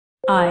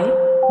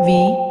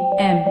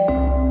IVM.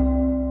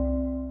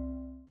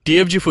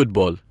 TFG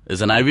Football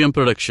is an IVM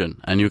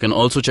production, and you can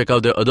also check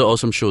out their other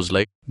awesome shows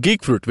like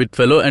Geek Fruit with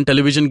fellow and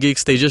television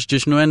geeks Tejas,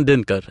 Jishnu and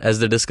Dinkar as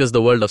they discuss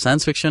the world of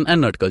science fiction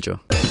and nerd culture.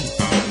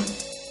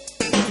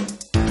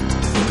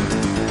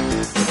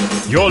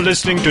 You're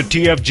listening to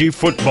TFG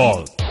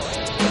Football.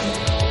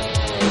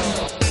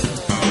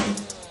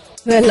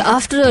 Well,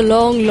 after a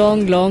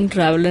long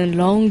travel and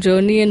long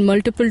journey and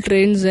multiple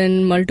trains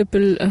and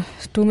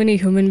too many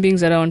human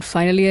beings around,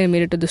 finally I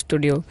made it to the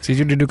studio.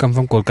 CJ, did you come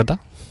from Kolkata?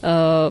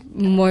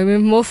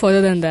 More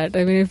further than that.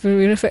 I mean,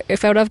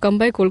 if I would have come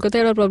by Kolkata, I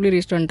would have probably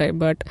reached on time.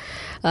 But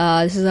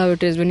this is how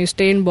it is. When you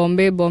stay in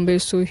Bombay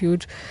is so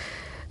huge.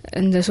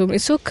 And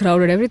it's so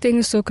crowded. Everything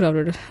is so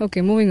crowded.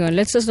 Okay, moving on.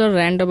 Let's just not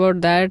rant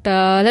about that.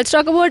 Let's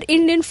talk about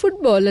Indian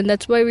football, and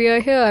that's why we are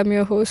here. I'm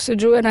your host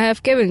Suju, and I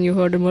have Kevin. You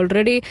heard him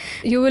already.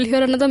 You will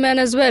hear another man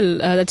as well.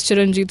 That's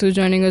Chiranjit, who's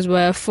joining us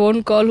via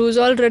phone call, who's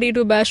all ready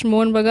to bash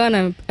Mohan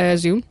Bagan, I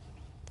assume.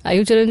 Are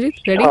you, Chiranjit?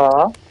 Ready?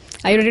 Are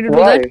you ready to do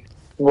that?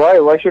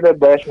 Why should I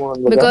bash Mohan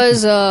Bagan?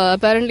 Because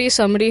apparently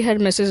somebody had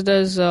messaged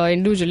us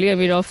individually, I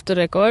mean off the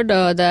record,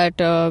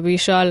 that we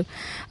shall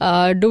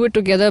do it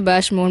together,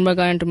 bash Mohan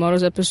Bagan in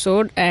tomorrow's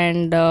episode,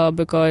 and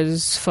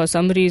because for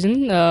some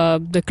reason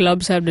the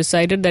clubs have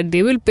decided that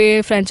they will pay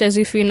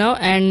franchisee fee now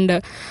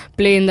and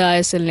play in the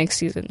ISL next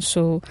season.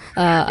 So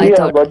I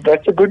thought... but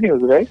that's a good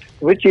news, right?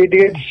 Which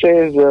idiot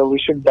says we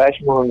should bash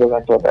Mohan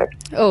Bagan for that?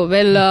 Oh,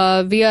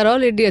 well, we are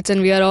all idiots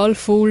and we are all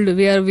fooled.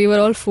 We were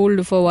all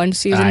fooled for one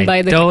season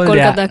by the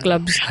Kolkata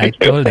clubs. I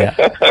told you.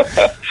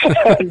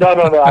 No.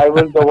 I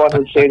was the one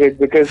who said it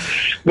because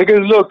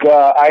look,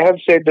 I have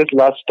said this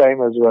last time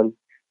as well,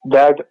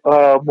 that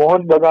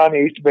Mohan Bagan,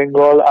 East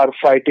Bengal are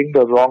fighting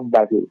the wrong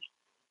battle.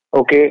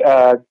 Okay,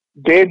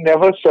 they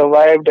never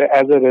survived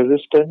as a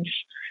resistance.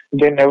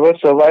 They never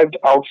survived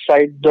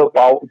outside the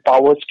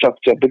power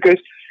structure,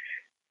 because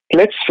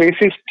let's face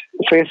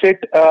it,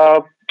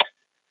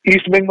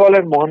 East Bengal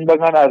and Mohan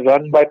Bagan are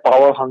run by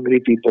power-hungry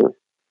people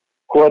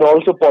who are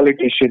also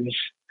politicians,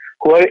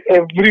 who are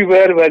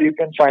everywhere where you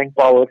can find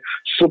power.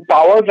 So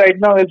power right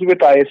now is with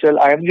ISL.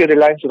 IMG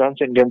Reliance runs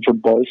Indian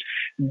football.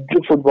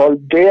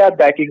 They are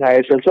backing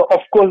ISL. So of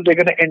course they're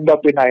going to end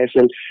up in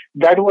ISL.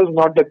 That was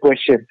not the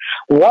question.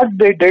 What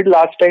they did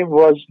last time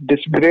was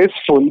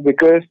disgraceful,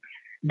 because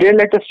they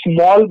let a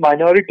small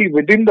minority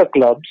within the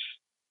clubs,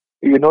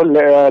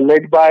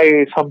 led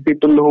by some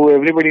people who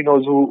everybody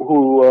knows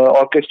who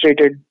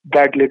orchestrated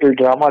that little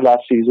drama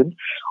last season,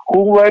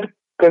 who were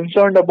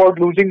concerned about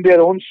losing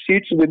their own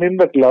seats within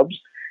the clubs,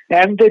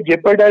 and they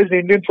jeopardized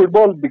Indian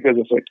football because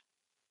of it.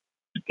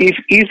 If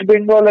East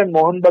Bengal and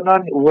Mohan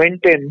Bagan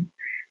went in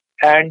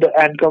and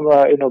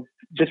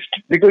just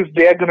because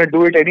they are going to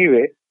do it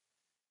anyway,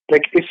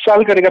 like is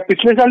saal karega,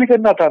 पिछले साल ही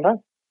करना था ना?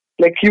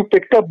 Like you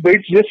picked up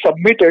bids, just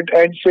submit it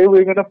and say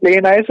we're going to play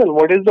in ISL.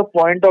 What is the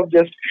point of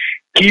just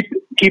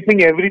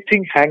keeping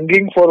everything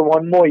hanging for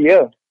one more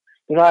year?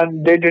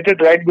 And they did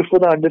it right before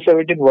the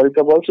Under-17 World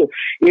Cup also.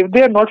 If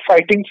they are not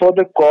fighting for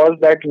the cause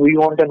that we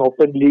want an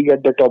open league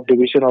at the top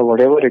division or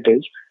whatever it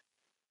is,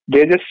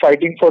 they're just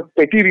fighting for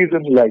petty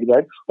reasons like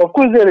that. Of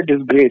course, they're a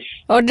disgrace.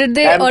 Or did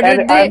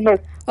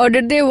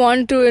they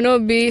want to,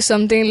 be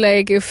something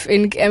like if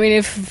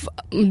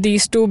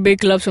these two big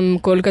clubs from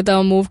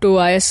Kolkata move to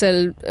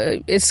ISL,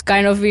 it's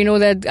kind of, we know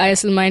that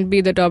ISL might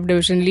be the top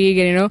division league,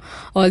 and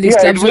all these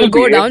clubs will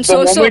go down.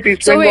 So wait,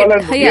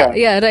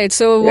 right.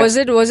 So was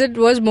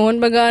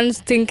Mohan Bagan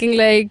thinking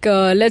like,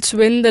 let's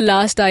win the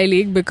last I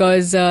League,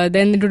 because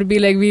then it would be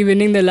like we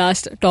winning the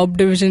last top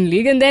division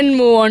league and then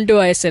move on to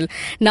ISL.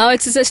 Now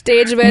it's just a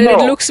stage where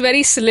it looks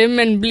very slim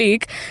and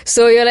bleak.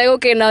 So you're like,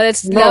 okay, now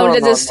let's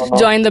just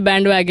join the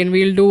bandwagon.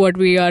 We'll do what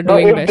we are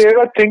doing best. If they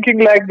were thinking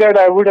like that,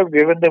 I would have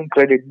given them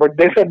credit. But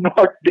they were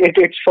not.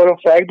 It's for a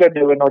fact that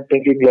they were not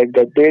thinking like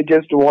that. They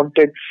just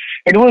wanted.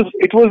 It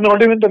was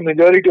not even the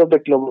majority of the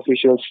club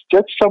officials.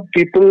 Just some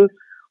people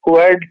who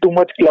had too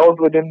much clout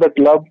within the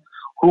club,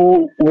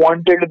 who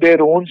wanted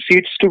their own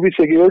seats to be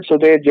secured, so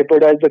they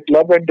jeopardized the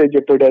club and they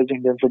jeopardized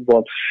Indian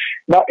football.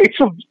 Now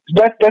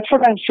that's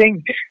what I'm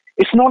saying.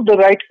 It's not the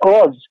right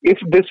cause. If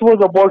this was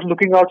about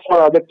looking out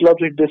for other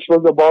clubs, if this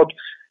was about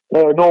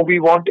we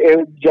want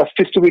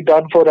justice to be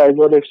done for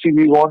ISL FC,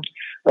 we want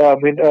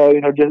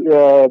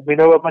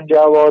Minerva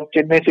Punjab or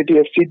Chennai City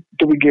FC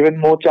to be given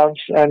more chance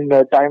and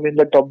time in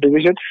the top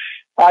division,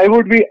 I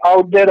would be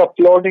out there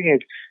applauding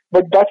it.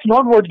 But that's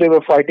not what they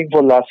were fighting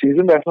for last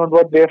season. That's not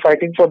what they're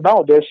fighting for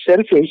now. They're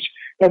selfish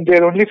and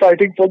they're only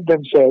fighting for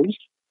themselves.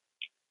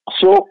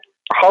 So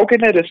how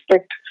can I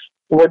respect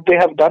what they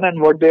have done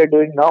and what they're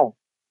doing now?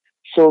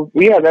 So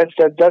that's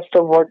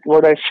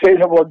what I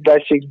said about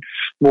bashing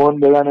Mohan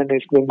Bagan and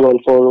East Bengal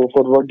for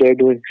what they're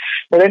doing.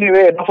 But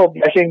anyway, enough of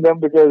bashing them,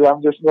 because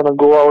I'm just gonna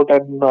go out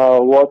and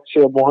watch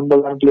Mohan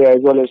Bagan play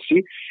ISL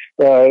FC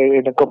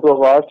in a couple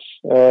of hours.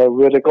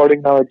 We're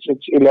recording now. It's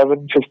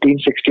 11:15,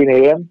 16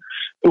 a.m.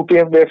 2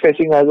 p.m. they're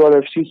facing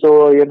ISL FC.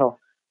 So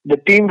the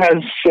team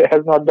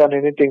has not done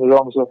anything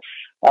wrong. So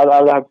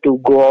I'll have to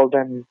go out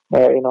and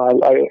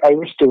I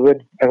wish to win.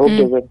 I hope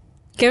they win.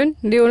 Kevin,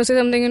 do you want to say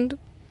something?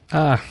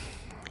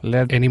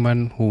 Let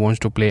anyone who wants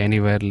to play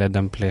anywhere, let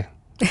them play.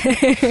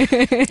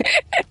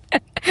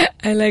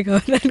 I like how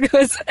that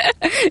goes.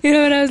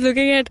 When I was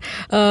looking at,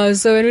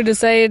 so when we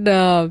decide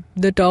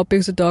the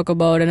topics to talk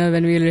about,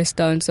 when we list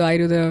down, so I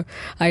do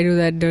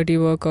that dirty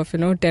work of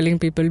telling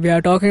people we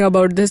are talking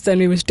about this and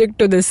we will stick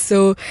to this.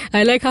 So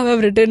I like how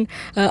I've written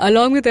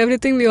along with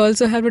everything, we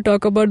also have to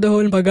talk about the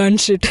whole Bagan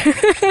shit.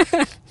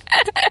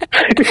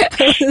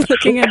 I was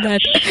looking at that.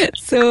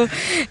 So,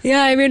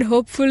 yeah,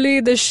 hopefully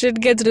the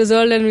shit gets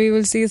resolved and we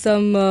will see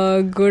some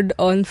good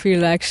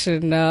on-field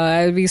action.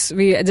 We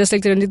just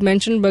like Chiranjit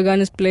mentioned, Bagan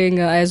is playing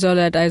Aizawl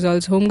at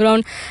Aizawl's home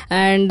ground,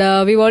 and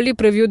we've already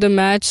previewed the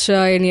match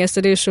in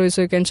yesterday's show,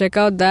 so you can check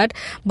out that.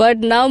 But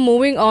now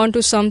moving on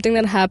to something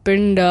that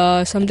happened,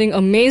 something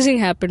amazing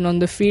happened on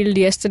the field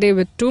yesterday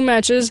with two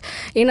matches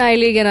in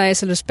I-League and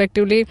ISL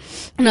respectively.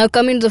 Now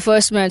coming to the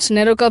first match,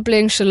 NEROCA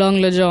playing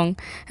Shillong Lajong,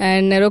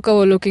 and NEROCA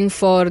were looking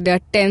for their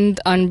 10th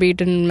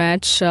unbeaten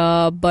match,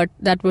 but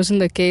that wasn't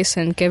the case.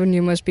 And Kevin,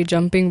 you must be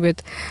jumping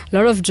with a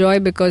lot of joy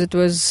because it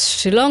was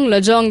Shillong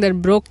Lajong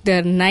that broke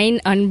their 9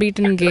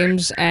 unbeaten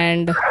games,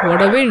 and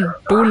what a win,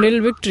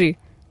 2-0 victory.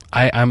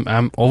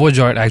 I'm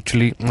overjoyed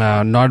actually,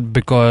 not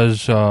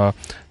because Shillong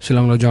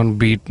Lajong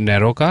beat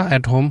NEROCA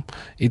at home.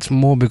 It's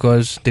more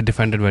because they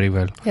defended very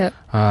well. Yeah.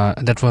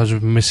 That was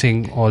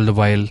missing all the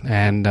while,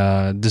 and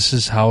this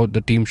is how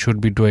the team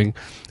should be doing,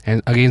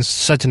 and against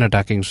such an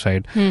attacking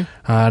side.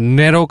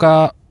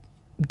 NEROCA,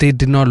 they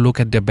did not look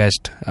at their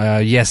best.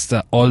 Yes,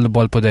 all the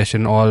ball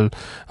possession, all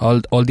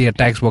the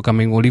attacks were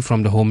coming only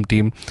from the home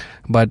team,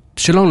 but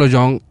Shillong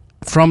Lajong,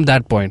 from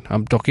that point,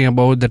 I'm talking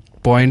about that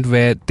point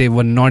where they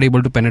were not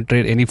able to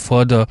penetrate any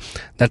further.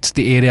 That's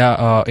the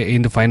area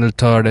in the final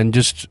third and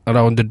just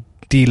around the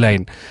D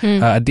line,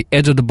 at the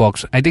edge of the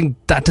box. I think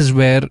that is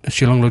where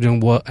Shillong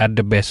Lajong were at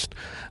the best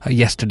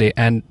yesterday,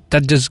 and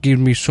that just gave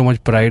me so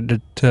much pride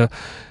that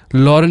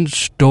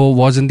Lawrence Doe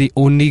wasn't the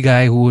only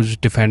guy who was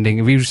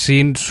defending. We've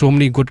seen so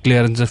many good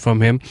clearances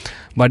from him,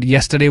 but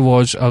yesterday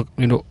was a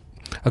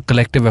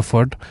collective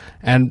effort,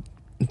 and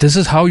this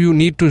is how you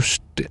need to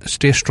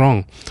stay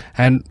strong.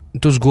 And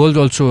those goals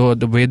also,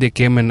 the way they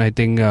came in, I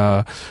think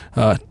 2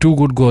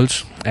 good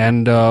goals.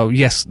 And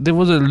yes, there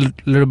was a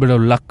little bit of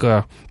luck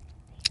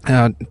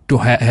to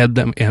help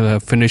them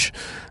finish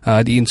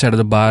the inside of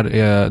the bar.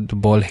 The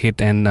ball hit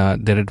and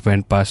then it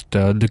went past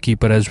the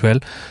keeper as well.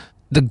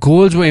 The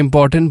goals were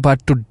important,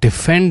 but to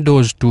defend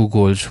those 2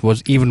 goals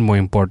was even more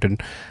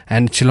important.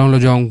 And Shillong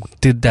Lajong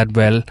did that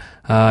well.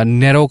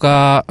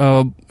 NEROCA,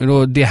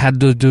 they had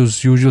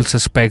those usual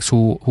suspects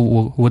who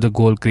were the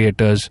goal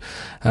creators.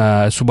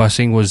 Subhash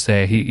Singh was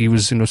there. He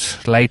was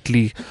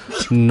slightly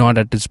not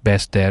at his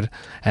best there.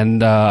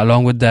 And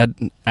along with that,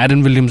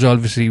 Aaron Williams,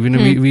 obviously,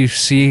 we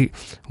see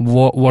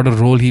what a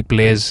role he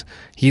plays.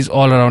 He's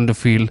all around the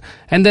field.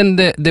 And then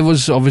there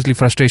was obviously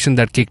frustration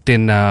that kicked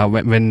in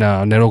when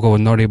NEROCA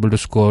was not able to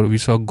score. We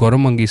saw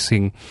Gauram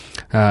Singh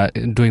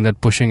doing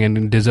that pushing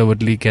and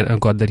deservedly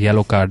got that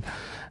yellow card.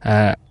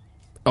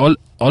 All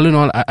in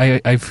all,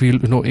 I feel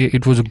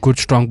it was a good,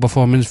 strong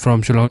performance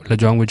from Shillong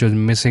Lajong, which was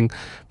missing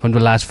from the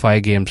last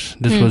 5 games.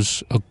 This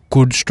was a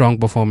good, strong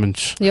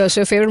performance. Yeah, so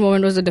your favorite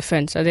moment was the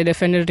defense. They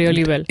defended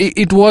really well.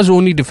 It was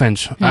only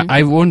defense.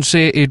 I won't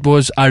say it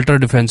was ultra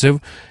defensive.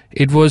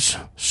 It was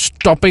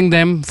stopping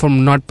them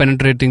from not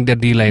penetrating their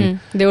D line.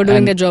 They were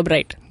doing their job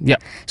right. Yeah.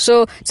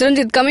 So,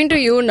 Chiranjit, coming to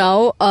you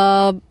now.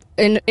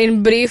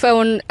 In brief,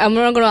 I'm not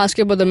going to ask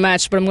you about the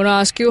match, but I'm going to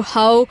ask you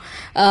how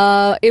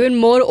even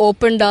more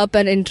opened up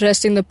and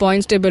interesting the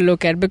points table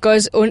look at.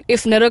 Because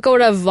if NEROCA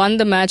would have won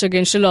the match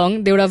against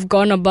Shillong, they would have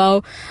gone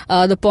above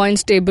the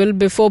points table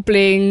before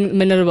playing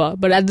Minerva.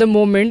 But at the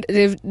moment,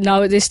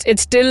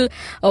 it's still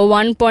a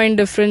 1 point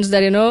difference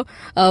that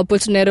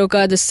puts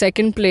NEROCA at the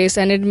second place,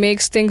 and it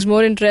makes things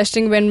more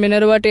interesting when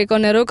Minerva take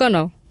on NEROCA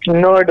now.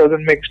 No, it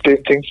doesn't make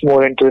things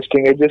more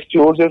interesting. It just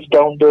closes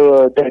down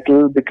the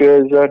title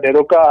because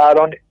NEROCA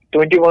are on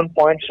 21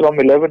 points from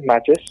 11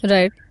 matches.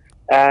 Right.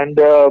 And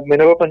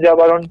Minerva Punjab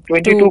are on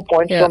 22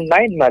 points from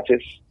 9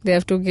 matches. They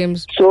have 2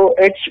 games. So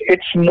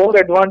it's more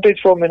advantage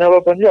for Minerva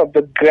Punjab.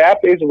 The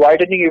gap is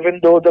widening even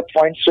though the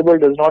points table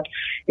does not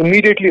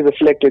immediately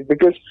reflect it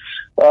because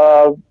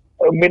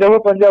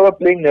Minerva Punjab are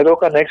playing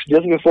NEROCA next.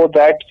 Just before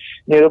that,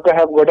 NEROCA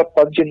have got a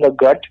punch in the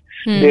gut.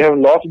 They have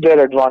lost their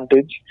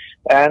advantage.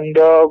 And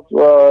this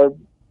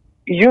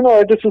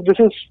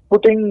is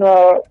putting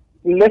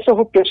less of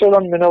a pressure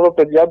on Minerva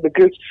Punjab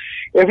because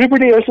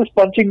everybody else is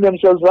punching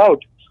themselves out.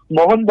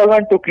 Mohun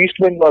Bagan took East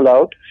Bengal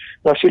out.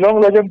 Now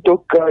Shillong Lajong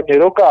took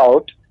NEROCA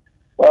out.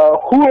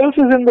 Who else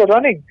is in the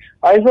running?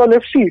 Aizawl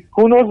FC.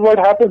 Who knows what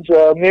happens?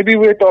 Maybe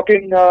we're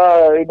talking,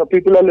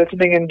 people are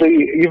listening in the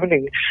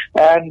evening,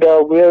 and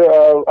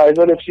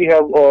Aizawl FC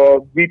have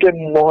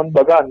beaten Mohun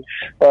Bagan.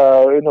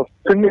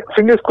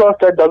 Fingers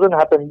crossed that doesn't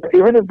happen.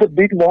 Even if they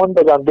beat Mohun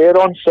Bagan, they're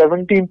on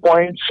 17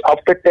 points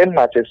after 10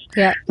 matches.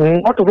 Yeah.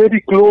 Not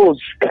very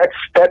close.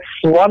 That's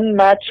 1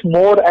 match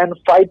more and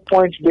 5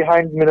 points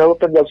behind Minerva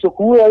Punjab. So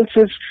who else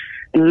is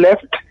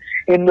left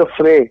in the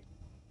fray?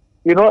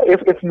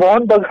 if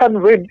Mohun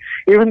Bagan win,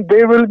 even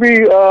they will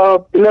be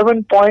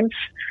 11 points.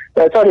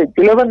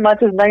 11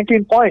 matches,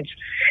 19 points.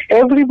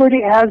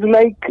 Everybody has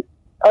like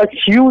a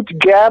huge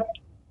gap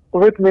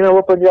with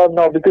Minerva Punjab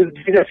now, because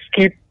they just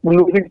keep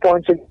losing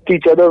points against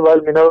each other, while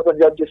Minerva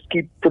Punjab just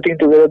keep putting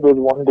together those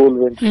 1-goal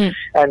wins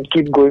and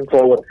keep going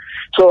forward.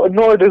 So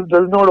no, this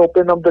does not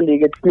open up the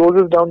league. It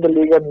closes down the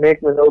league and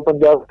make Minerva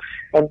Punjab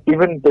an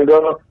even bigger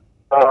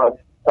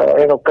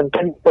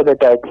contender for the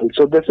title.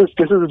 So this is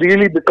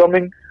really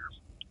becoming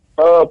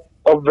a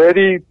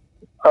very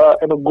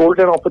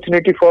golden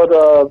opportunity for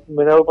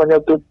Minerva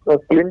Punjab to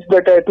clinch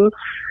the title.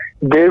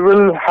 They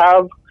will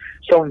have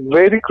some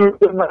very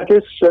crucial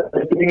matches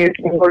between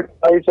East Bengal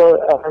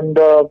and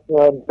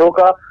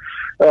NEROCA.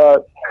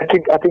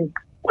 I think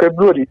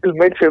February, till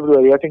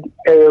mid-February. I think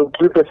to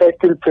be precise,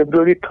 till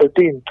February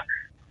 13th,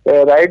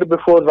 right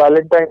before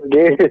Valentine's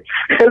Day.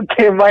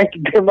 they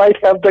might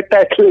have the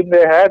title in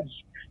their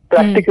hands,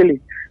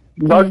 practically,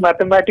 not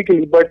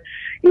mathematically. But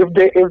if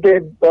they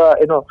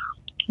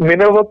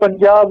Minerva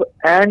Punjab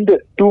and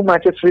 2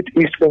 matches with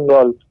East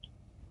Bengal,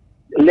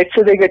 let's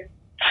say they get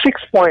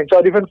 6 points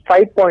or even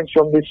 5 points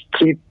from these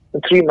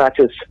three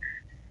matches,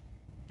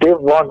 they've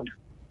won.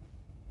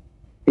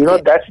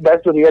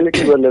 That's the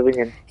reality we're living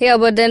in. Yeah,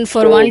 but then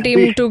for one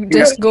team to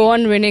just go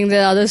on winning, the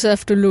others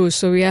have to lose.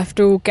 So we have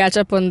to catch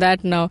up on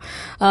that now.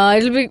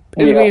 It'll be.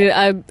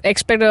 I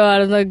expect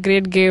another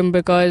great game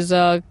because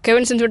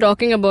Kevin, since we're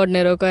talking about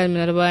NEROCA and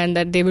Minerva and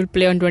that they will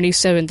play on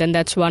 27th, and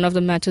that's one of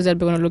the matches that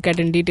we're going to look at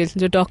in detail.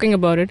 Since we're talking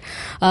about it,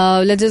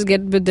 let's just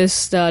get with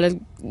this. Let's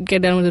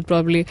get done with it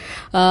properly.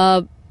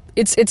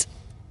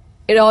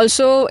 It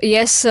also,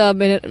 yes,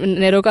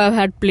 NEROCA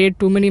had played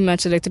too many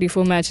matches, like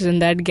 3-4 matches in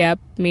that gap.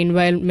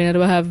 Meanwhile,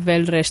 Minerva have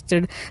well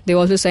rested. They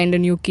also signed a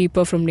new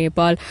keeper from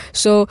Nepal.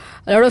 So,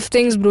 a lot of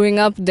things brewing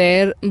up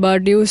there.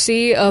 But do you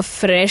see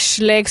fresh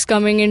legs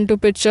coming into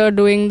picture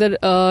doing the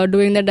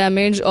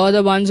damage, or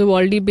the ones who've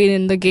already been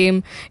in the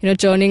game,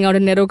 churning out?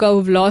 And NEROCA,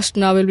 who've lost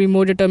now, will be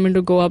more determined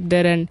to go up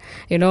there and,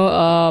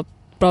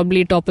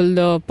 probably topple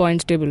the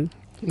points table?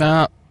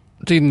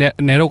 See,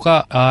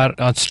 NEROCA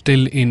are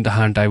still in the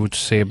hunt, I would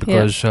say,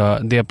 because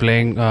they are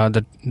playing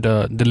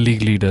the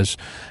league leaders,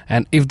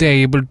 and if they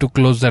are able to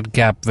close that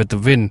gap with a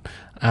win,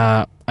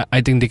 I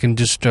think they can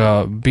just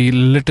be a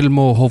little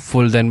more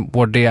hopeful than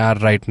what they are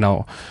right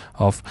now.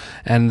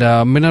 And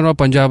Minerva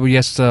Punjab,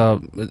 yes,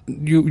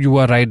 you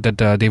are right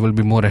that they will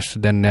be more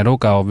rested than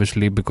NEROCA,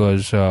 obviously,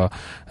 because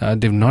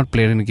they've not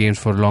played in games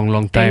for a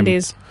long time. 10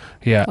 days.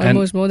 Yeah,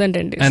 almost more than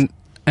 10 days.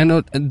 And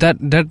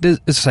that is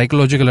a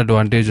psychological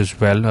advantage as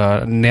well.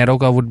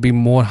 NEROCA would be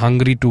more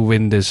hungry to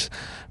win this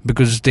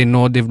because they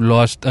know they've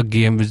lost a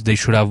game which they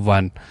should have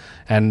won,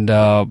 and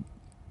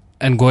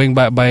going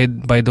by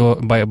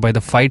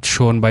the fight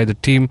shown by the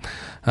team,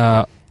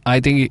 I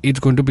think it's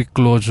going to be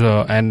close,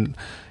 and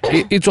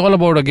it's all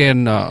about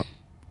again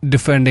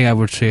defending, I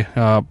would say.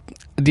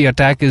 The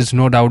attack is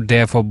no doubt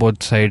there for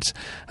both sides.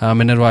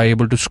 Minerva are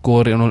able to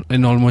score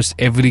in almost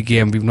every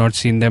game. We've not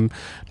seen them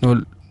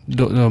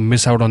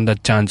miss out on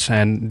that chance,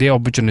 and they're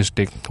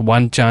opportunistic.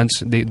 One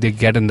chance they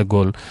get in the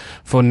goal.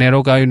 For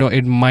NEROCA,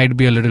 it might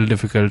be a little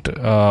difficult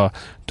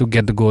to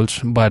get the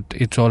goals, but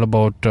it's all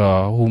about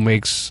who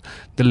makes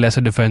the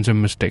lesser defensive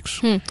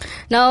mistakes.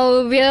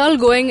 Now we are all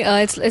going.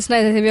 It's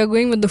nice. We are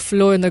going with the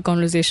flow in the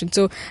conversation.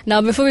 So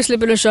now, before we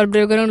slip into a short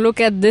break, we're going to look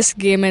at this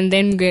game and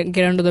then get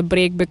onto the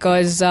break,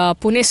 because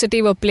Pune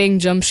City were playing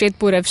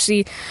Jamshedpur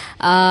FC,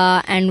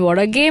 and what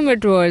a game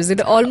it was!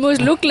 It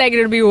almost looked like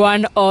it would be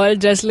 1-1,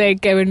 just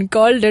like Kevin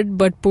called it.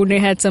 But Pune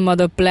had some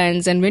other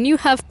plans, and when you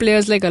have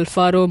players like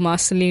Alfaro,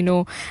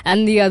 Marcelino,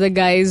 and the other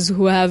guys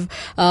who have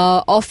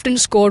often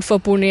scored for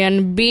Pune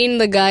and been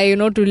the guy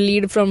to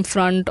lead from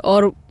front,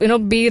 or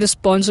be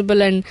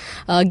responsible and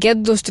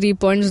get those 3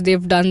 points,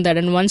 they've done that,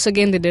 and once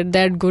again they did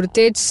that.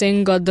 Gurtej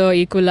Singh got the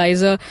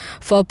equalizer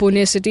for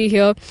Pune City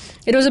here.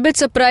 It was a bit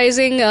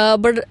surprising,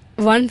 but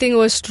one thing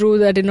was true,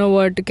 that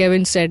what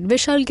Kevin said,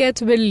 Vishal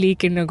Keth will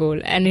leak in a goal,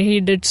 and he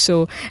did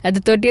so. At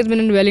the 30th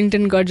minute,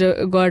 Wellington got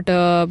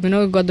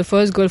the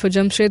first goal for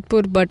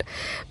Jamshedpur, but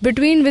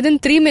within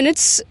 3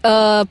 minutes,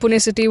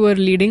 Pune City were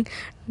leading.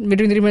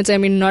 Between 3 minutes, I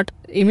mean not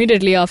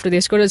immediately after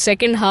they scored. The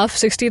second half,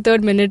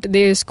 63rd minute,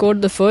 they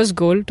scored the first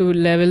goal to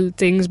level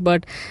things,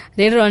 but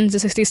later on, the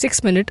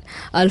 66th minute,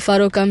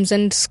 Alfaro comes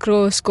and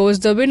scores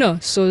the winner.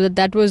 So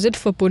that was it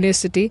for Pune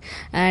City.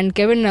 And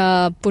Kevin,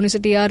 Pune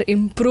City are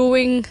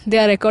improving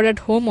their record at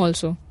home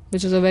also,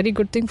 which is a very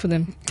good thing for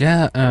them.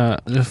 Yeah,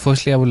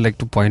 firstly I would like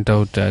to point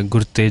out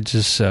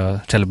Gurtej's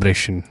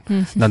celebration,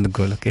 not the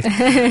goal, okay?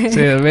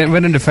 So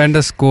when a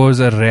defender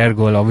scores a rare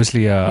goal,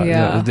 obviously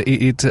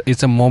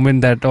it's a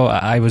moment that,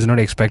 I was not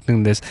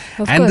expecting this.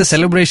 Of course. The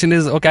celebration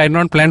is, okay, I had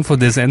not planned for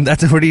this, and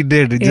that's what he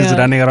did. Just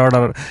running around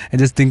and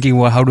just thinking,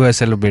 well, how do I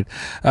celebrate?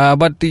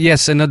 But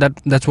yes,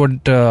 that's what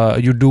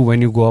you do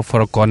when you go up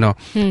for a corner.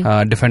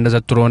 Defenders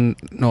are thrown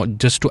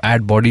just to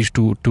add bodies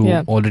to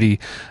already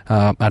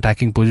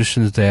attacking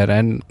positions there. there,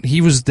 and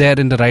he was there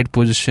in the right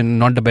position,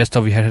 not the best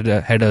of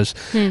headers,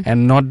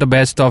 and not the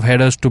best of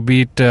headers to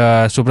beat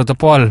Subrata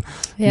Paul.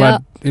 Yeah.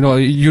 But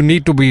you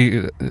need to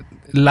be.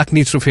 Luck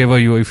needs to favor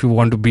you if you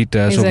want to beat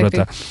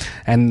Subrata.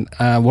 And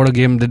what a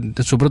game did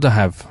Subrata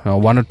have.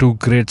 One or two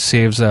great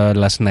saves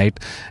last night,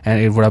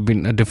 and it would have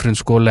been a different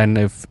scoreline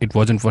if it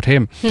wasn't for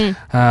him.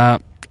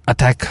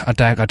 Attack.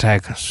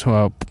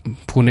 So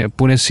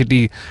Pune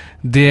City,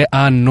 they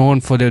are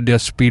known for their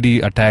speedy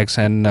attacks,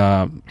 and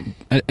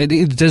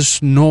it's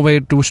just no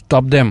way to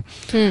stop them.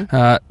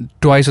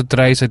 Twice or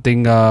thrice, I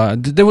think.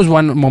 There was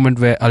one moment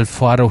where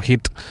Alfaro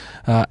hit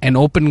an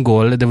open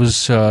goal. There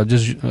was I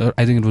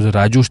think it was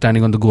Raju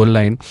standing on the goal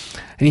line,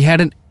 and he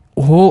had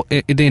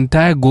the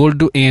entire goal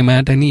to aim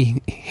at, and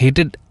he hit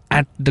it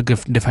at the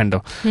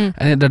defender.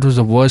 And that was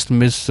the worst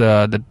miss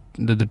that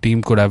the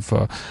team could have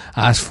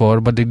asked for,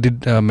 but they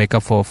did make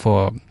up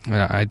for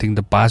I think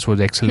the pass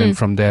was excellent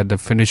from there. The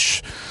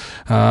finish,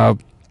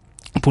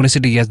 Pune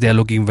City, yes, they are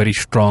looking very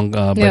strong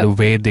by the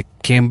way they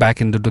came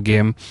back into the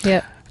game.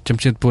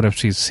 Jamshedpur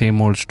FC,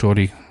 same old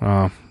story.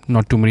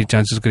 Not too many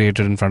chances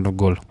created in front of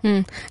goal.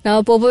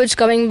 Now Popovic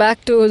coming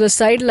back to the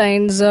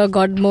sidelines,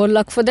 got more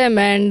luck for them.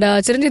 And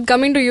Chiranjit,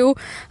 coming to you,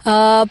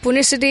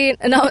 Pune City.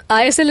 Now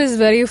ISL is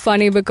very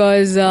funny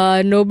because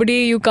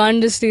you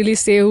can't just really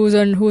say who's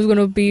going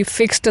to be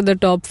fixed at the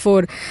top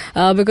four,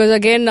 because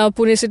again now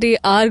Pune City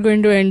are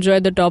going to enjoy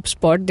the top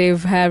spot.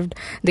 They've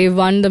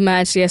won the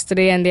match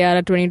yesterday and they are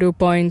at 22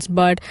 points,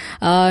 but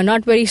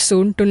not very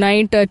soon.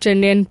 Tonight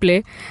Chennai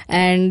play,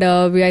 and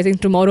I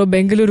think tomorrow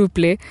Bengaluru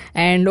play,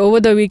 and over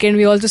the weekend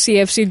we also see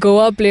FC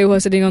Goa play, who are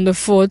sitting on the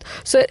fourth.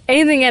 So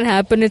anything can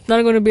happen. It's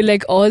not going to be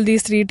like all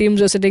these three teams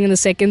who are sitting in the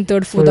second,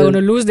 third, fourth are going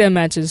to lose their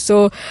matches.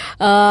 So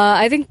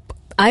I think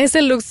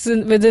ISL looks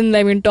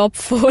within top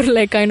four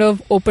kind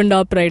of opened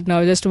up right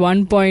now. Just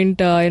 1 point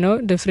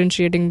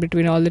differentiating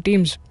between all the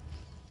teams.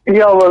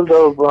 Yeah, well,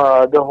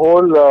 the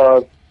whole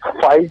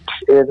fight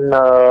in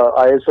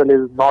ISL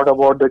is not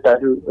about the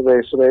title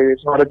race, right?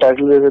 It's not a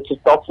title race, it's a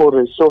top four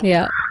race. So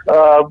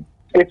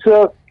it's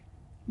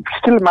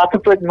still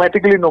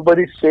mathematically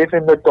nobody's safe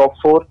in the top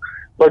four,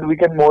 but we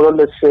can more or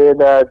less say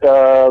that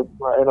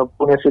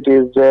Pune City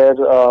is there,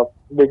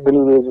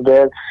 Bengaluru is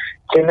there,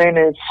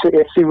 Chennai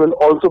FC will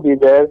also be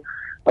there.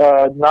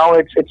 Now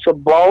it's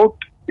about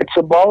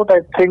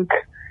I think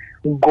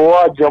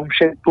Goa,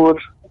 Jamshedpur,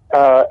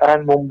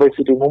 and Mumbai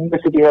City.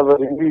 Mumbai City have a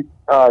really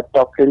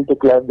tough hill to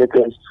climb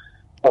because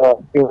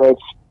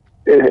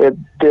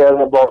they are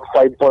about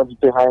 5 points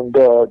behind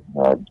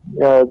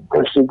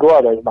FC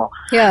Goa right now.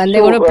 Yeah, and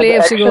they're going to play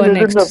FC Goa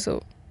next. That's a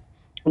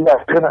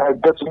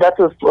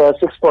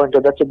 6-pointer.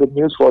 That's a good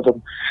news for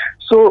them.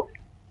 So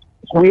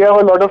we have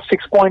a lot of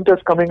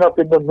 6-pointers coming up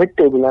in the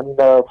mid-table, and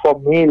for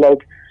me,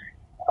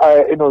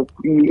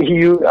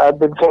 I've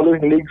been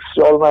following leagues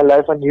all my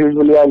life, and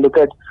usually I look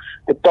at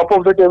the top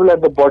of the table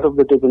and the bottom of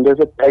the table. There's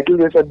a title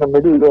race in the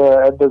middle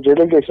and the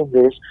relegation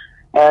race,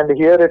 and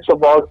here it's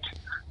about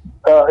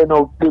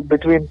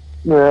between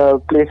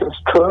places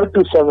 3rd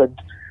to 7th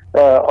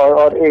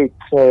or 8th.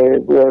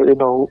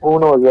 Who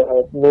knows?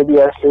 Maybe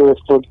as Lewis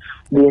put,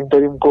 the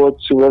interim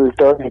coach will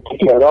turn it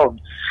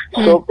around.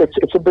 So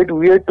it's a bit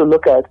weird to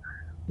look at,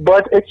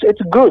 but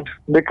it's good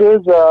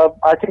because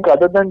I think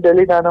other than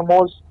Delhi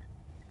Dynamos,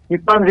 you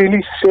can't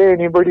really say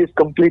anybody is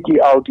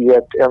completely out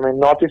yet. I mean,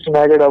 Northeast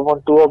United have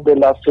won 2 of their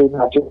last 3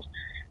 matches.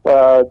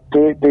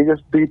 They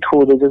just beat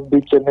who? They just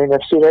beat Chennai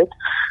FC, right?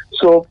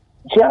 So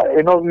yeah,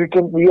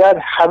 we are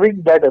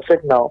having that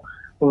effect now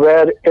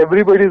where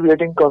everybody is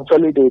getting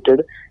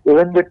consolidated.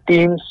 Even the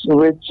teams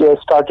which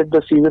started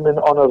the season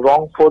on a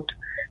wrong foot,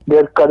 they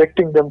are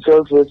correcting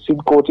themselves. We've seen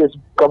coaches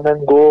come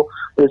and go.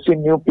 We've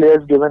seen new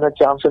players given a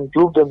chance and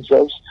prove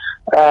themselves.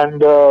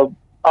 And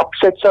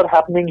upsets are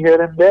happening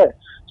here and there.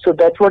 So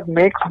that's what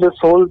makes this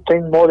whole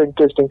thing more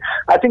interesting.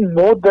 I think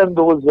more than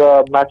those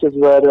matches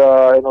where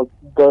the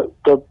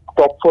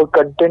top 4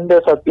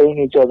 contenders are playing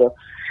each other.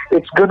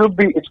 It's gonna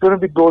be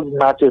those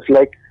matches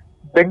like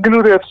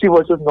Bengaluru FC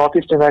versus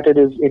Northeast United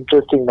is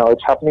interesting now.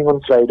 It's happening on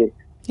Friday.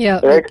 Yeah.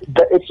 Right.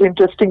 It's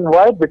interesting.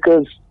 Why?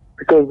 Because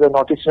the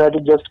Northeast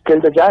United just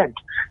killed a giant.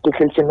 They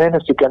killed Chennai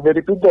FC. Can they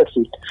repeat that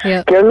feat?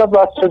 Yeah. Kerala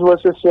Blasters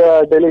versus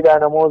Delhi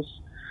Dynamos.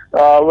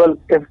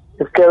 If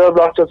Kerala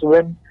Blasters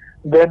win,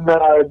 then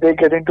they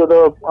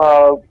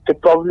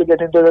probably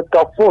get into the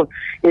top 4.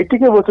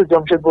 ATK versus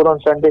Jamshedpur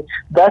on Sunday.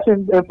 That's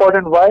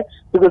important. Why?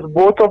 Because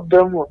both of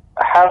them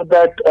have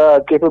that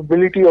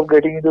capability of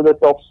getting into the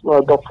top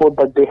 4,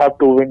 but they have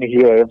to win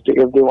here if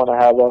they want to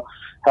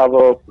have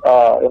a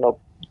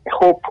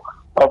hope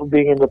of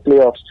being in the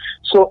playoffs.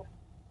 So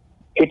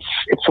it's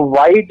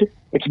wide.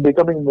 It's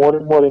becoming more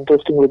and more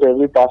interesting with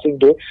every passing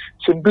day,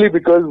 simply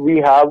because we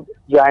have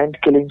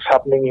giant killings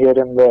happening here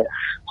and there.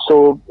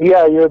 So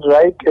yeah, you're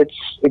right. It's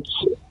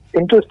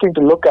interesting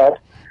to look at.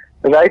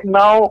 Right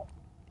now,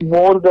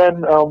 more than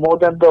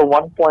the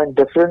 1 point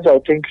difference, I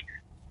think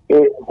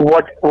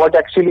what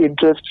actually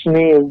interests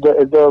me is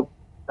the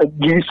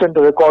recent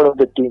record of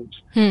the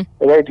teams.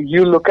 Right?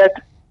 You look at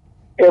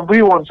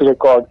everyone's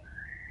record.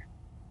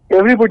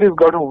 everybody's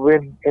got to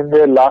win in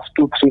their last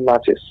 2-3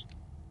 matches.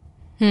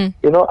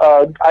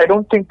 I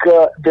don't think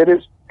there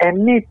is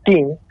any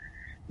team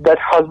that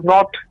has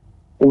not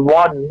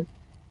won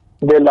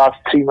their last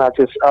 3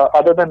 matches,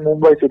 other than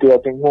Mumbai City. I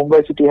think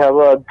Mumbai City have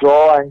a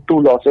draw and 2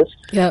 losses.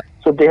 Yeah.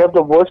 So they have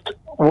the worst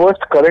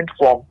current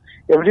form.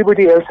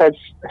 Everybody else has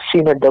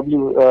seen a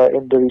W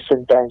in the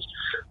recent times.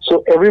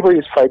 So everybody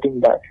is fighting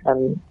back,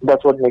 and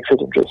that's what makes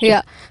it interesting.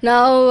 Yeah.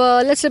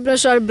 Now, let's take a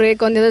short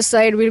break. On the other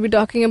side, we'll be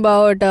talking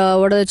about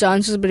what are the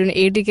chances between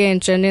ATK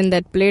and Chennai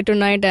that play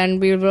tonight, and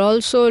we will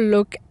also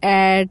look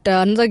at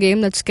another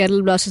game, that's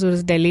Kerala Blasters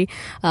versus Delhi.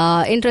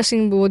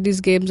 Interesting both these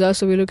games are,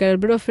 so we'll look at a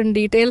bit of in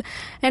detail.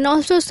 And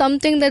also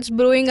something that's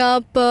brewing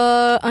up,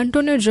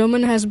 Antonio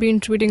German has been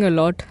tweeting a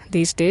lot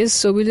these days,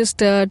 so we'll just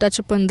touch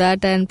upon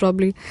that and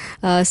probably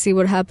see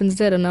what happens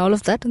there, and all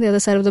of that on the other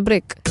side of the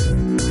break.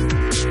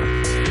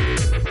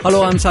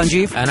 Hello, I'm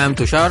Sanjeev. And I'm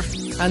Tushar.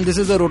 And this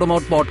is the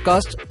Rotomouth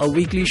Podcast, a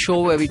weekly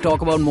show where we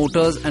talk about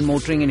motors and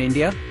motoring in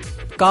India.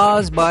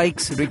 Cars,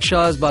 bikes,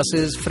 rickshaws,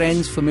 buses,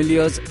 friends,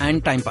 familiars,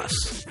 and time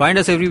pass. Find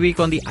us every week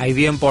on the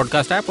IVM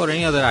Podcast app or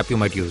any other app you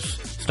might use.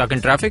 Stuck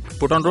in traffic?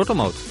 Put on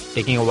Rotomouth.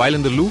 Taking a while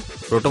in the loo?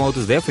 Rotomouth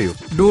is there for you.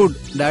 Dude,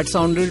 that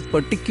sounded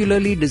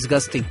particularly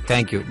disgusting.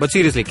 Thank you. But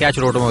seriously, catch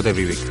Rotomouth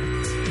every week.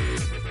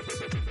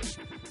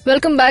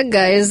 Welcome back,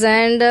 guys.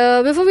 And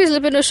before we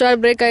slip into a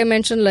short break, I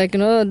mentioned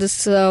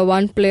this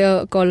one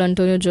player called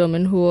Antonio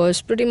German, who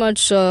was pretty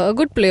much a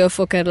good player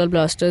for Kerala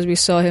Blasters. We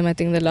saw him, I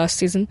think, the last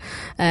season,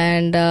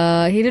 and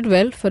he did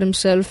well for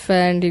himself,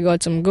 and he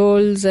got some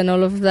goals and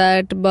all of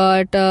that.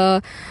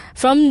 But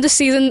from the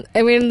season,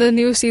 the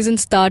new season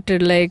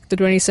started, like the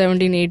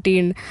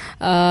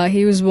 2017-18,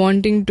 he was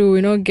wanting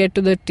to, get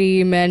to the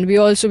team, and we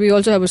also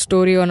have a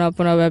story on our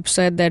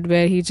website that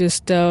where he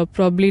just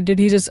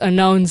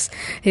announce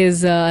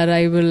his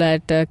arrival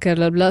at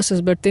Kerala Blasters,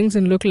 but things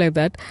didn't look like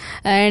that.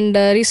 And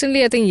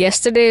recently, I think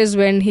yesterday is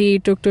when he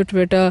took to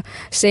Twitter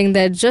saying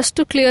that just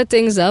to clear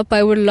things up,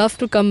 I would love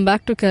to come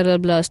back to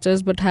Kerala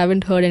Blasters, but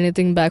haven't heard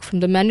anything back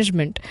from the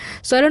management.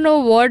 So I don't know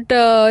what,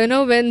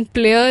 when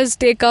players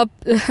take up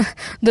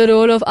the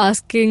role of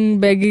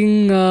asking,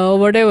 begging, or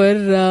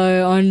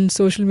whatever on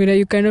social media,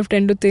 you kind of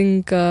tend to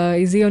think,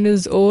 is he on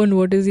his own?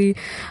 What is he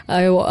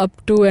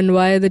up to, and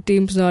why the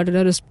team's not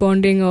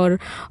responding, or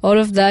all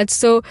of that.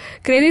 So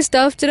crazy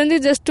stuff.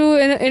 Chiranjeev, just to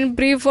in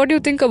brief, what do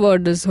you think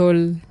about this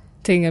whole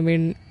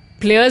thing?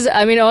 Players,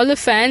 all the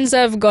fans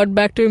have got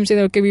back to him saying,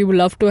 okay, we would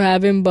love to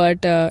have him,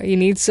 but he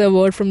needs a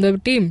word from the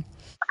team.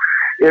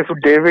 If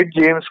David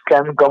James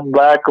can come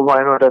back,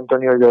 why not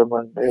Antonio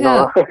German?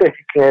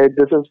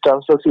 This is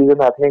transfer season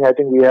happening. I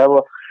think we have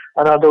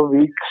another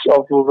weeks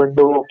of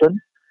window open.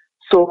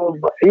 So,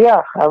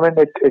 yeah,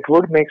 it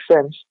would make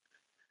sense.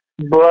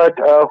 But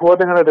who are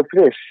they going to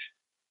replace?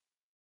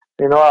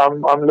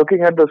 I'm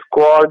looking at the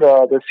squad.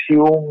 There's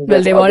Hume.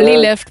 Well, they've already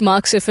left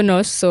Mark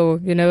Sifinos, so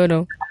you never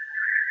know.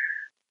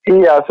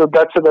 Yeah, so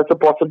that's a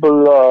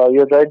possible.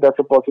 You're right. That's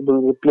a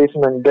possible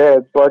replacement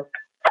there, but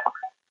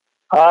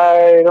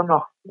I don't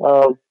know.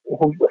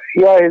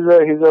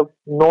 He's a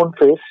known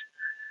face,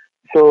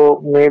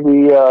 so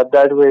maybe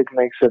that way it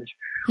makes sense.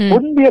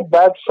 Wouldn't be a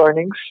bad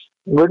signings.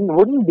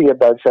 Wouldn't be a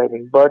bad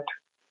signing, but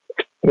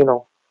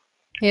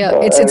Yeah,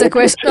 it's a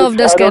question of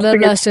does Kerala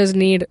Blasters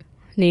need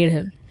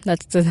him.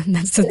 That's the thing.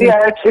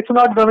 Yeah, it's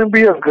not going to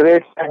be a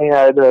great signing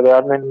either.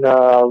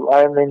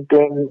 I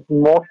maintain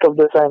most of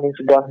the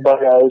signings done by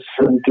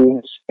ISL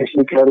teams,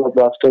 especially Kerala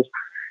Blasters.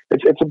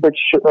 It's a bit,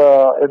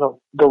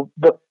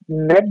 the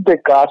net they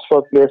cast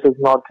for players is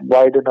not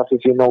wide enough,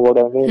 if you know what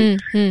I mean.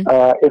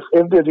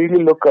 If they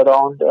really look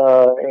around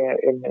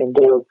in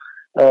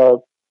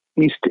the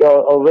East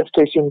or West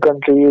Asian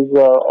countries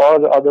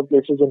or other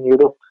places in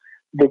Europe,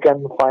 they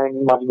can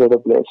find much better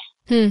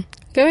players.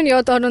 Kevin,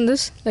 your thought on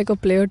this? Like a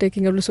player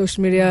taking up to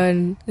social media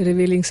and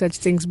revealing such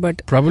things,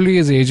 but probably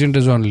his agent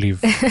is on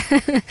leave.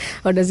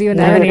 Or does he even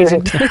have an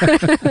agent?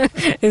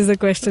 Is the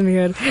question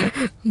here.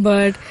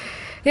 But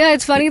yeah,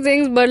 it's funny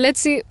things, but let's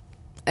see.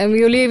 And we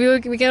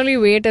can only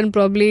wait and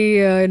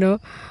probably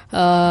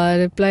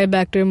reply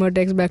back to him or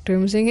text back to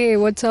him saying, hey,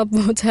 what's up,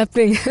 what's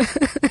happening?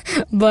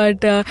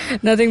 But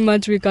nothing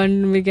much we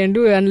can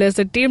do unless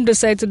the team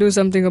decides to do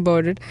something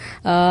about it.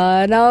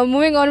 Now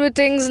moving on with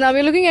things, now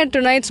we're looking at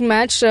tonight's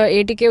match,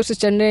 ATK versus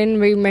Chennai.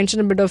 We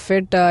mentioned a bit of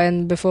it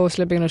and before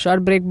slipping in a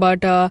short break,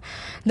 but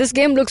this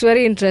game looks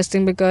very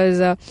interesting because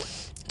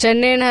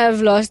Chennai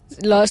have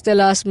lost their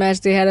last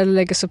match. They had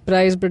a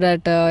surprise, but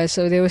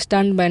so they were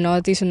stunned by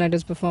Northeast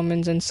United's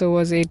performance, and so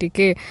was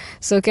ATK.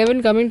 So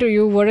Kevin, coming to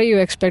you, what are you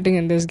expecting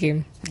in this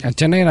game?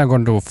 Chennai are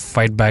going to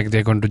fight back.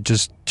 They're going to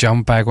just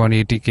jump back on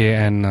ATK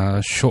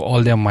and show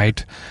all their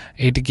might.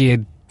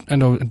 ATK,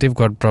 they've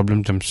got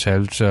problems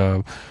themselves.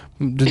 They're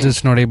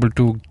just not able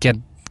to get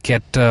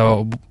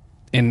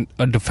in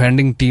a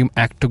defending team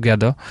act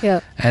together. Yeah.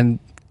 And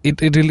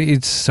it really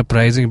is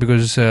surprising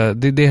because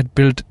they had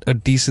built a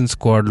decent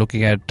squad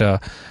looking at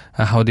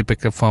how they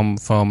picked up from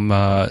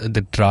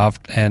the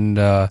draft and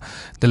the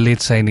late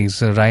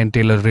signings. Ryan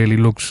Taylor really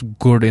looks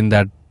good in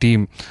that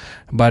team,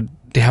 but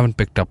they haven't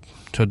picked up.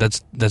 So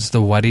that's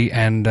the worry,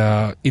 and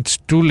it's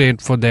too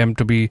late for them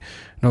to be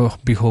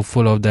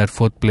hopeful of their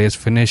fourth place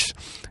finish.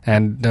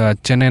 And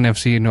Chennai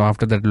FC,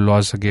 after that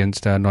loss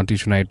against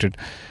Northeast United,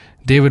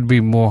 they would be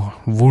more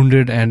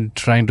wounded and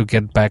trying to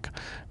get back,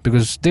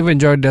 because they've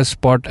enjoyed their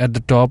spot at the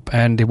top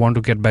and they want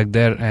to get back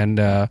there, and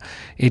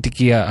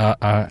ATK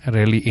are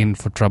really in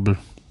for trouble.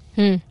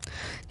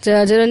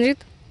 Chiranjit,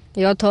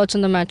 your thoughts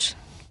on the match?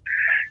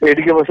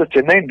 ATK versus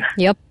Chennai?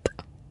 Yep.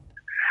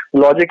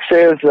 Logic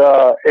says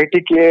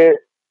ATK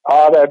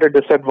are at a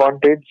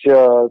disadvantage.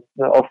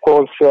 Of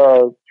course,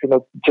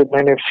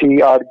 Chennai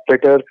FC are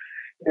better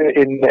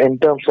in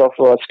terms of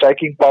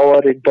striking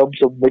power, in terms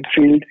of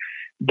midfield.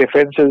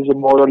 Defense is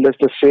more or less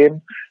the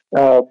same,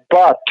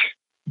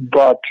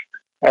 but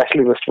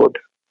Ashley Westwood.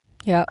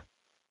 Yeah.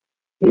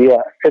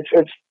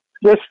 It's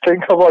just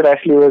think about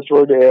Ashley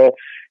Westwood.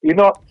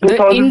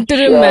 The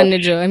interim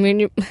manager. I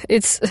mean,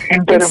 it's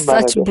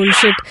such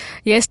bullshit.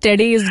 Yes,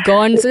 Teddy is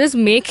gone, so just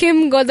make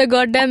him the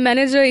goddamn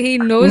manager. He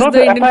knows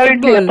the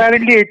Indian football.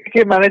 Apparently,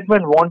 ATK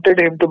management wanted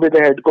him to be the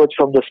head coach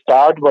from the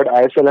start, but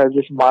ISL has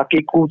this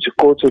marquee coach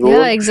role.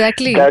 Yeah,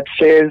 exactly. That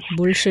says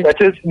bullshit. That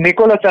says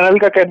Nicola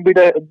Sanalka can be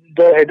the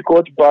head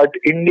coach, but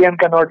Indian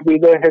cannot be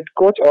the head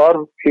coach,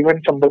 or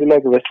even somebody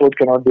like Westwood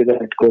cannot be the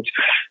head coach.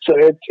 So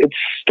it's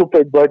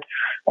stupid, but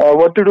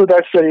what to do?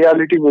 That's the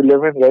reality we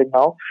live in right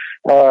now.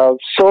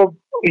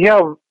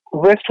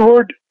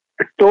 Westwood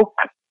took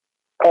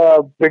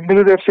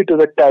Bengaluru FC to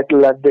the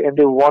title, and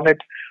they won it.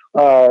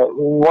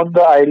 Won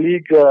the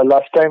I-League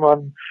last time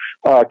on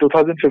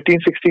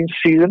 2015-16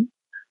 season.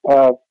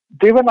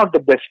 They were not the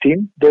best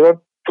team. They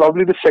were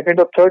probably the second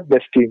or third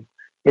best team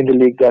in the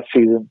league that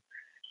season.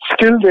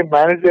 Still, they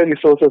managed their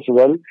resources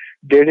well.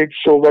 They did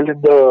so well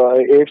in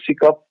the AFC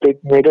Cup. They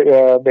made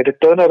a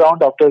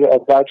turnaround after a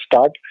bad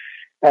start,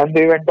 and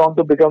they went on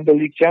to become the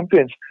league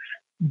champions,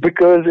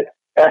 because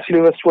Ashley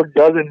Westwood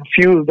does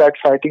infuse that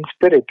fighting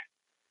spirit,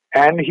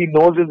 and he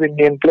knows his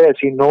Indian players.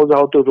 He knows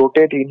how to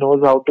rotate. He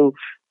knows how to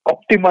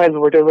optimize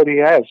whatever he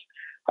has.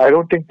 I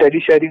don't think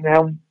Teddy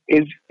Sheringham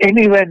is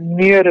anywhere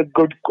near a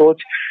good coach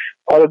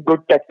or a good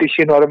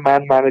tactician or a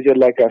man manager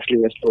like Ashley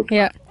Westwood.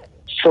 Yeah.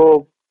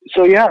 So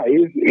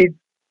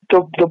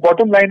the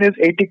bottom line is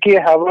ATK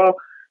have a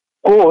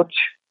coach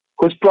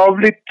who's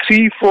probably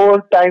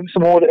 3-4 times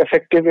more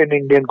effective in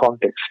Indian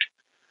context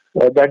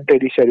than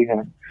Teddy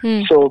Sheringham.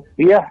 So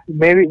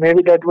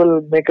maybe that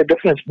will make a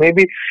difference.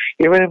 Maybe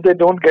even if they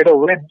don't get a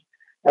win,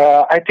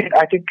 I think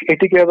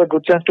ATK have a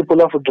good chance to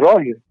pull off a draw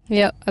here.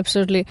 Yeah,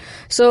 absolutely.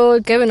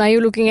 So Kevin, are you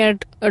looking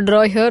at a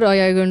draw here, or are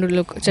you going to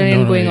look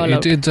Chennai going all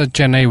out? It's a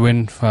Chennai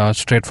win,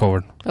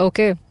 straightforward.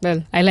 Okay,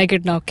 well, I like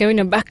it now. Kevin,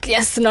 you're back.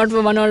 Yes, not for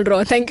 1-1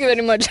 draw. Thank you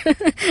very much.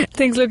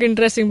 Things look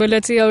interesting, but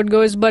let's see how it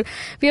goes. But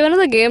we have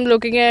another game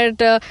looking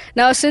at...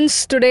 now,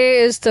 since today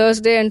is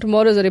Thursday and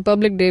tomorrow is a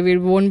Republic Day, we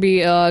won't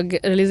be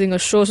releasing a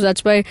show. So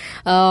that's why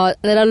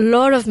there are a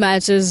lot of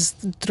matches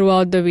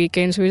throughout the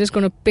weekend. So we're just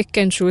going to pick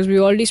and choose. We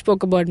already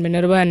spoke about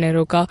Minerva and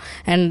NEROCA.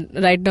 And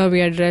right now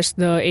we addressed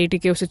the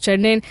ATK versus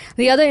Chennai.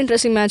 The other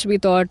interesting match we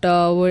thought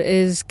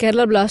is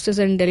Kerala Blasters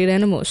and Delhi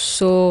Dynamos.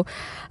 So...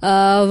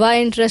 why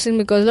interesting?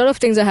 Because a lot of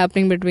things are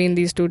happening between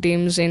these two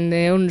teams in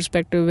their own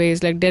respective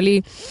ways. Like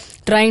Delhi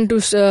trying to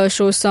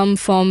show some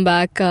form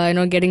back,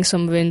 getting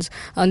some wins.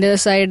 On the other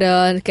side,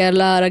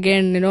 Kerala are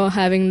again,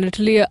 having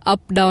literally a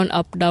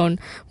up-down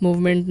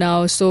movement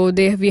now. So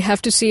we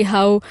have to see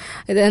how.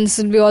 Then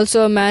we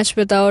also a match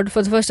without,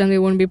 for the first time, they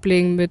won't be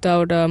playing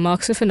without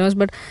Mark Sifinos.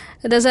 But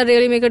does that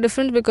really make a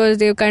difference? Because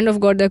they've kind of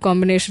got their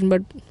combination,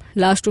 but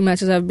last two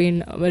matches have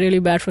been really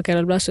bad for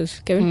Kerala Blasters.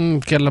 Kevin?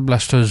 Kerala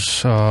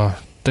Blasters...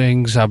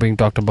 things are being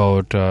talked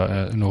about,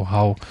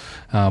 how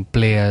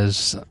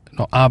players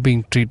are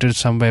being treated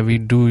somewhere. We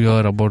do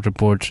hear about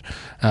reports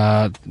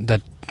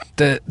that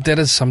there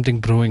is something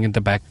brewing in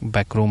the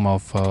back room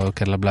of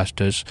Kerala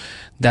Blasters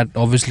that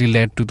obviously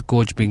led to the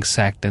coach being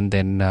sacked, and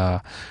then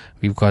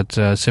we've got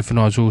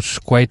Sifinos, who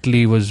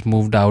quietly was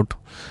moved out,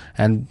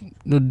 and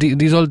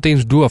these all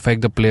things do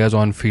affect the players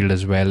on field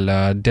as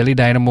well. Delhi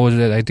Dynamos,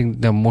 I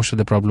think most of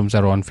the problems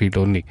are on field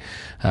only.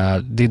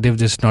 They've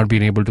just not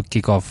been able to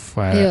kick off.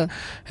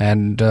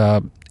 And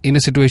in a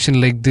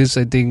situation like this,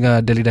 I think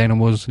Delhi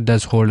Dynamos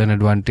does hold an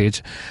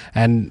advantage.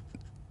 And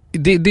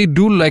they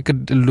do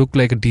look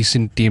like a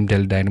decent team,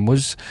 Delhi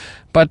Dynamos.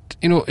 But,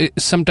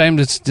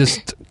 sometimes it's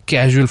just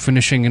casual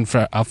finishing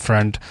up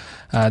front.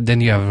 Then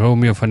you have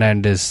Romeo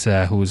Fernandez,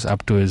 who's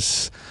up to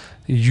his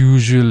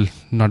usual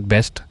not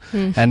best,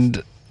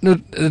 and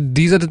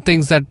these are the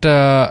things that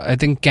I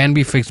think can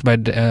be fixed by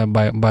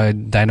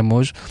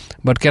Dynamos,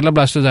 but Kerala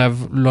Blasters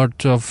have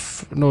lots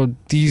of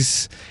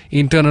these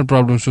internal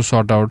problems to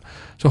sort out.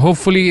 So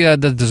hopefully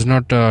that does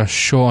not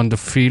show on the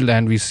field,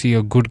 and we see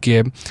a good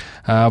game.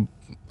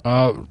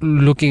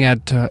 Looking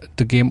at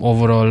the game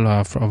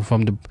overall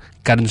from the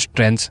current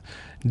strengths,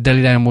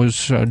 Delhi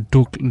Dynamos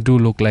do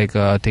look like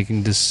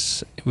taking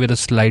this with a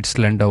slight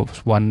slender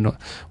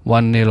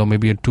 1-0 or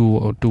maybe a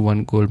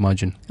 2-1 goal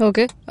margin.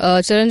 Okay,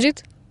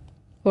 Charanjit?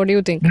 What do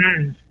you think?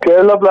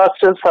 Kerala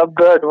Blasters have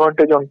the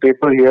advantage on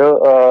paper here.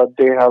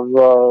 They have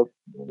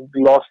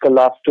lost the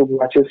last 2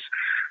 matches.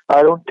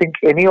 I don't think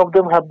any of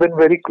them have been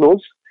very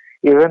close.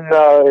 Even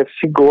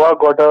FC Goa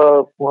got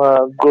a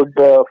good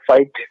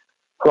fight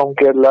from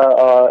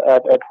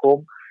Kerala at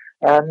home.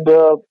 And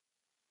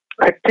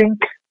I think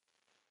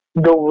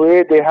the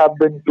way they have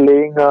been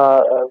playing,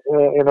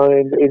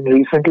 in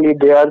recently,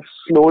 they are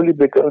slowly,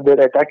 because their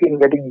attack is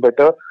getting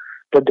better.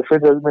 The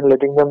defense has been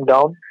letting them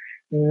down.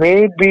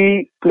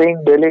 Maybe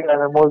playing Delhi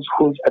Dynamos,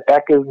 whose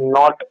attack is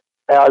not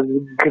as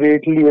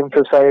greatly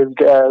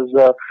emphasized as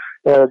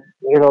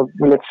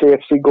let's say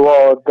FC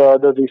Goa or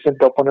the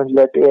recent opponents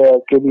that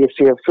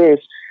KBFC have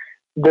faced.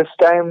 This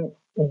time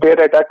their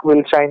attack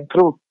will shine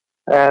through,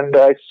 and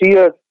I see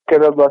a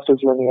Kerala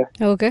Blasters win here.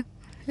 Okay,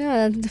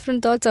 yeah,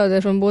 different thoughts out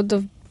there from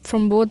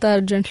both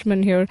our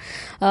gentlemen here.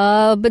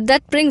 But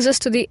that brings us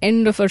to the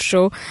end of our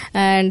show,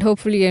 and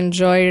hopefully you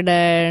enjoyed,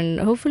 and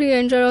hopefully you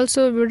enjoyed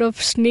also a bit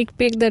of sneak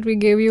peek that we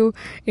gave you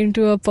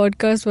into our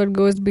podcast, what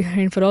goes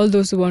behind, for all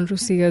those who want to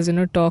see us,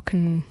 talk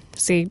and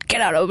say, get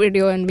out of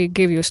video, and we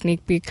give you a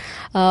sneak peek.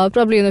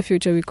 Probably in the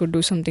future we could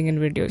do something in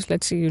videos.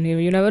 Let's see, you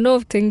never know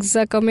if things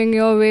are coming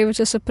your way which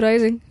are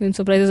surprising, and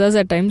surprises us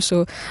at times.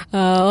 So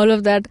all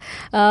of that,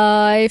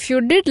 if you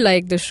did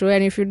like the show,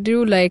 and if you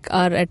do like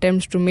our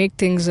attempts to make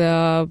things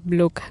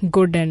look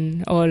good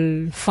and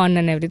all fun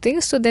and everything,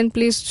 so then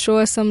please show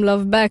us some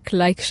love back.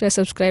 Like, share,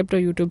 subscribe to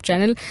our YouTube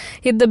channel,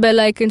 hit the bell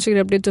icon so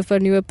you get updates of our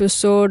new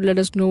episode. Let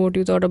us know what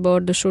you thought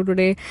about the show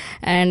today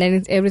and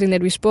everything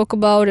that we spoke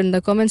about in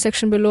the comment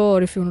section below.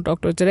 Or if you want to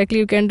talk to us directly,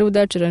 you can do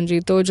that.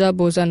 Chiranjit Toja,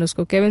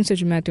 Boza_Kevin,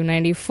 Sij Matthew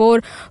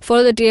 94.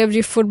 Follow the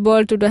TFG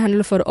Football Twitter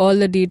handle for all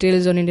the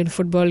details on Indian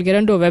football. Get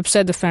onto our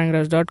website,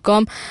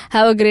 thefangraphs.com.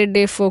 Have a great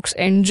day, folks.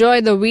 Enjoy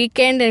the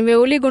weekend, and we're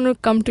only going to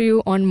come to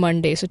you on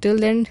Monday. So till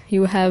then,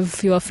 you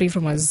are free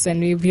from us,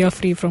 and we are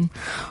free from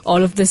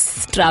all of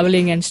this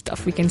traveling and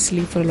stuff. We can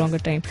sleep for a longer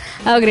time.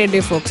 Have a great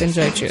day, folks.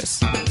 Enjoy.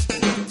 Cheers.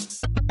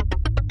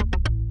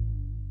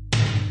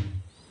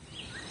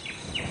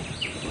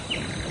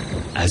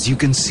 As you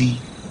can see,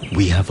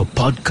 we have a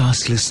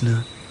podcast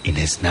listener in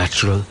his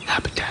natural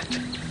habitat.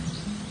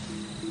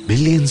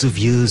 Billions of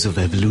years of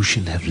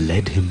evolution have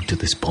led him to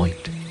this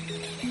point.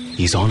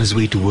 He's on his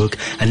way to work,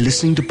 and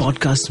listening to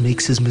podcasts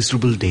makes his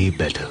miserable day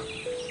better.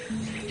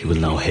 He will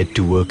now head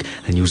to work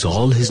and use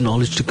all his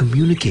knowledge to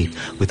communicate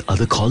with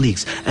other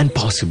colleagues and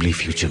possibly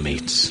future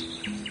mates.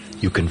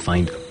 You can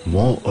find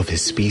more of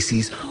his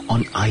species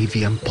on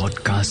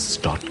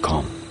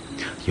ivmpodcasts.com,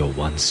 your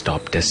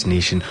one-stop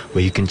destination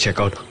where you can check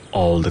out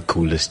all the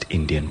coolest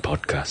Indian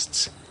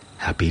podcasts.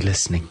 Happy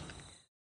listening.